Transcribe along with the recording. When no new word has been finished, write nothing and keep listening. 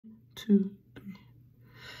2, 3.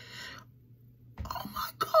 Oh my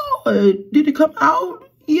God. Did it come out?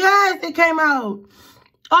 Yes, it came out.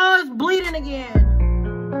 Oh, it's bleeding again.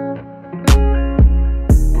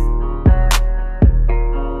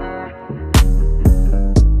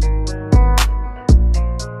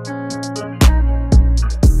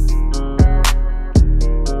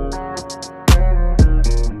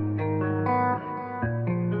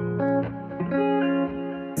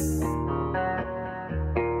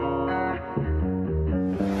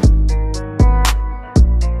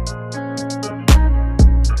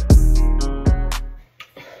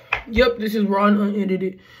 Yep, this is raw and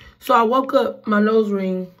unedited. So I woke up, my nose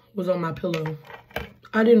ring was on my pillow.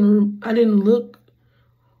 I didn't look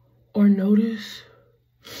or notice.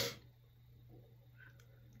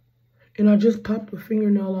 And I just popped a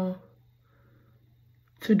fingernail off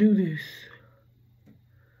to do this.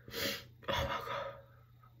 Oh my God.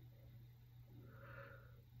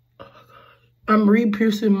 Oh my God. I'm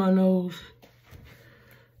re-piercing my nose.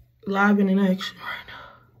 Live and in action right now.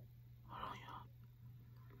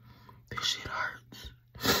 Shit hurts.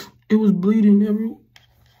 It was bleeding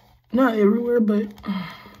not everywhere, but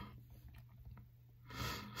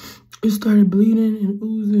it started bleeding and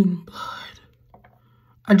oozing blood.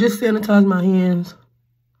 I just sanitized my hands.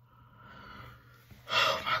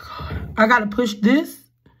 Oh my God. I gotta push this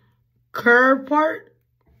curved part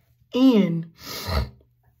in.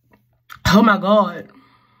 Oh my God.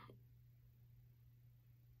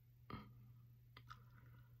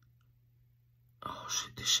 Oh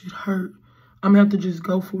shit, this shit hurt. I'm gonna have to just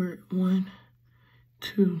go for it. 1,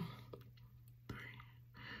 2, 3.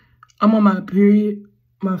 I'm on my period.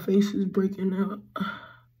 My face is breaking out.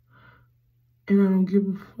 And I don't give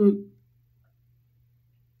a fuck.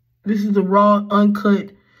 This is the raw,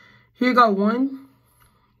 uncut. Here you go. 1,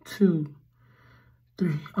 2,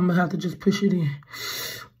 3. I'm gonna have to just push it in.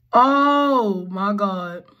 Oh my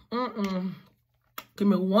God. Give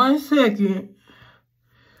me 1 second.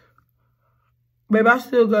 Babe, I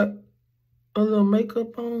still got a little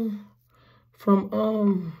makeup on from,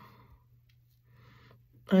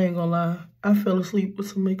 I ain't gonna lie. I fell asleep with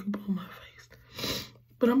some makeup on my face.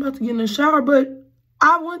 But I'm about to get in the shower, but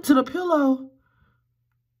I went to the pillow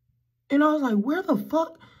and I was like, where the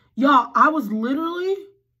fuck? Y'all, I was literally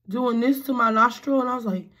doing this to my nostril and I was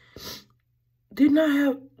like, didn't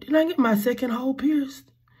I get my second hole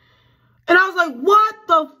pierced? And I was like, what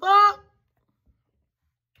the fuck?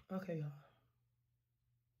 Okay, y'all.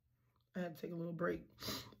 I had to take a little break.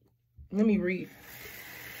 Let me read.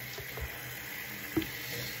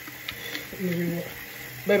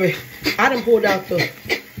 Baby, I done pulled out the...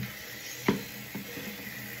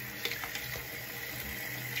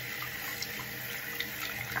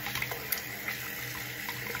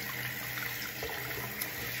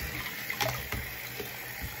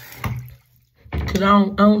 Because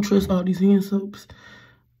I don't trust all these hand soaps.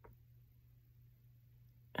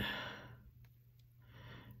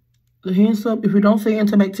 The hand soap, if it don't say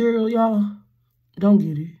antibacterial, y'all, don't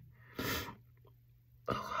get it.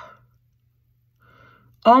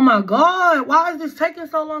 Oh my God, why is this taking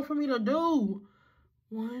so long for me to do?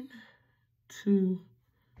 1, 2.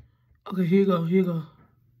 Okay, here you go, here you go.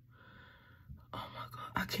 Oh my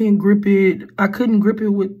God, I can't grip it. I couldn't grip it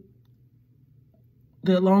with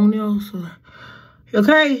the long nail, so.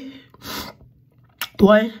 Okay.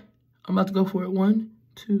 1, I'm about to go for it. 1,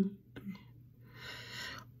 2, 3.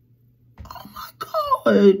 Oh my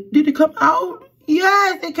God, did it come out?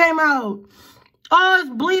 Yes, it came out. Oh, it's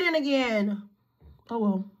bleeding again. Oh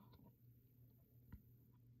well.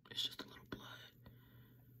 It's just a little blood.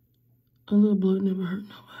 A little blood never hurt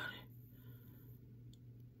nobody.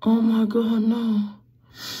 Oh my God, no.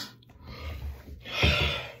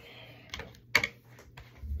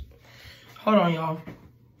 Hold on, y'all.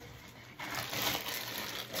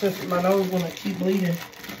 Since my nose wanna keep bleeding.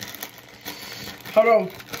 Hold on.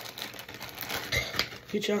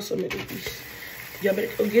 Get y'all some of these. Y'all better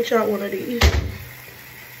go get y'all one of these.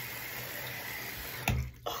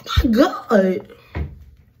 Oh my God.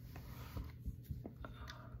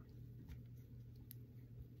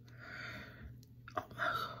 Oh my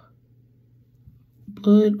God.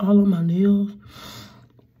 Blood all on my nails.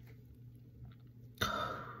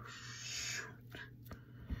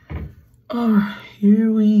 Alright,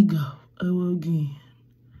 here we go. Again.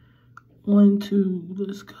 1, 2,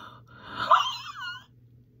 let's go.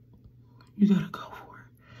 You gotta go for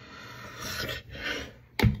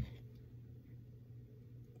it.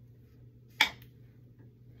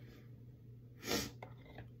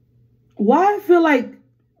 Why I feel like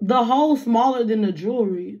the hole's smaller than the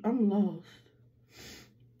jewelry? I'm lost.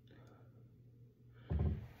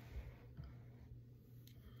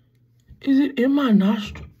 Is it in my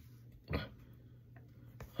nostril?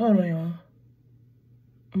 Hold on, y'all.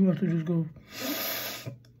 I'm about to just go.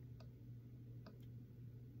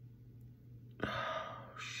 Oh,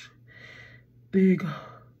 shit. There you go.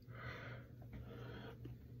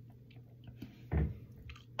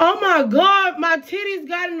 Oh my God, my titties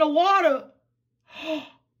got in the water.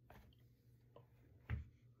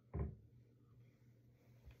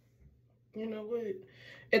 You know what?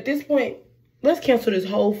 At this point, let's cancel this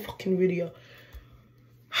whole fucking video.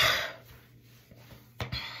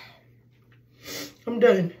 I'm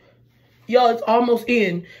done. Y'all, it's almost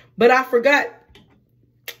in. But I forgot.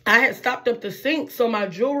 I had stopped up the sink, so my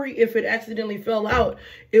jewelry, if it accidentally fell out,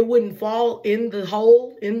 it wouldn't fall in the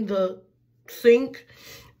hole in the sink.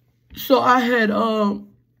 So I had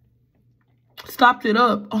stopped it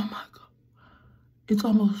up. Oh my God. It's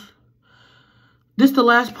almost. This is the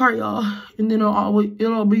last part, y'all. And then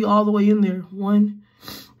it'll be all the way in there. 1,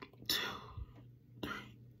 2, 3.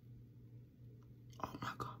 Oh my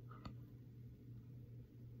God.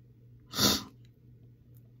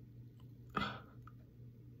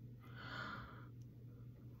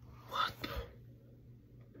 What the?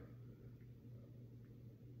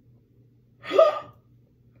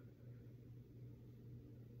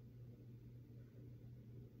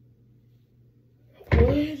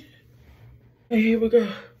 What? Hey, here we go.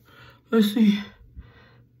 Let's see.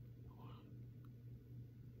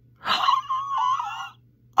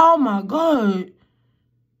 Oh my God.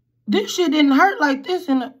 This shit didn't hurt like this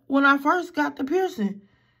when I first got the piercing.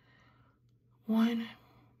 1.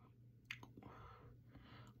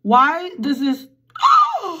 Why does this...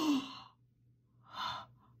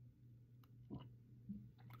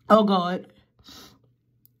 Oh God.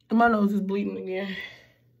 My nose is bleeding again.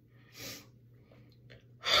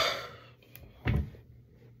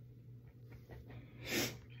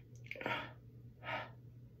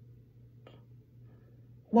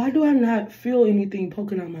 Why do I not feel anything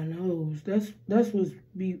poking out my nose? That's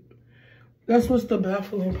what's the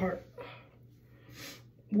baffling part.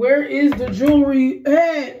 Where is the jewelry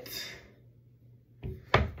at?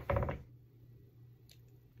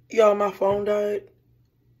 Y'all, my phone died.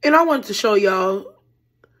 And I wanted to show y'all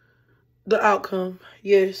the outcome.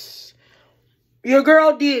 Yes. Your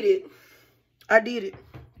girl did it. I did it.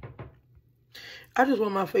 I just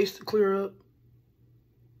want my face to clear up.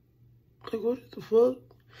 Like, what the fuck?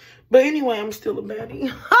 But anyway, I'm still a baddie.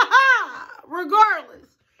 Regardless.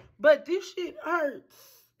 But this shit hurts.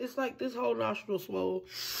 It's like this whole nostril swole.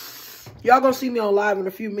 Y'all gonna see me on live in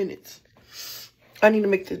a few minutes. I need to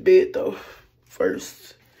make this bed, though,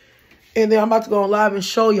 first. And then I'm about to go on live and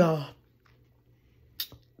show y'all.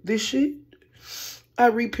 This shit, I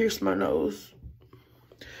re-pierced my nose.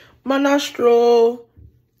 My nostril.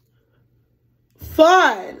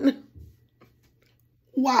 Fun.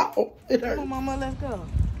 Wow. It hurts. Come on, mama, let's go.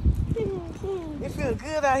 It feels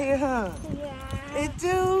good out here, huh? Yeah. It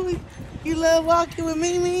do? You love walking with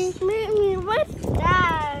Mimi? Mimi, what's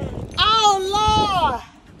that? Oh, Lord!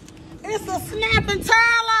 It's a snapping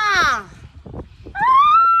turtle!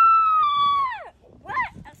 What?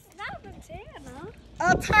 A snapping turtle?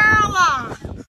 A turtle!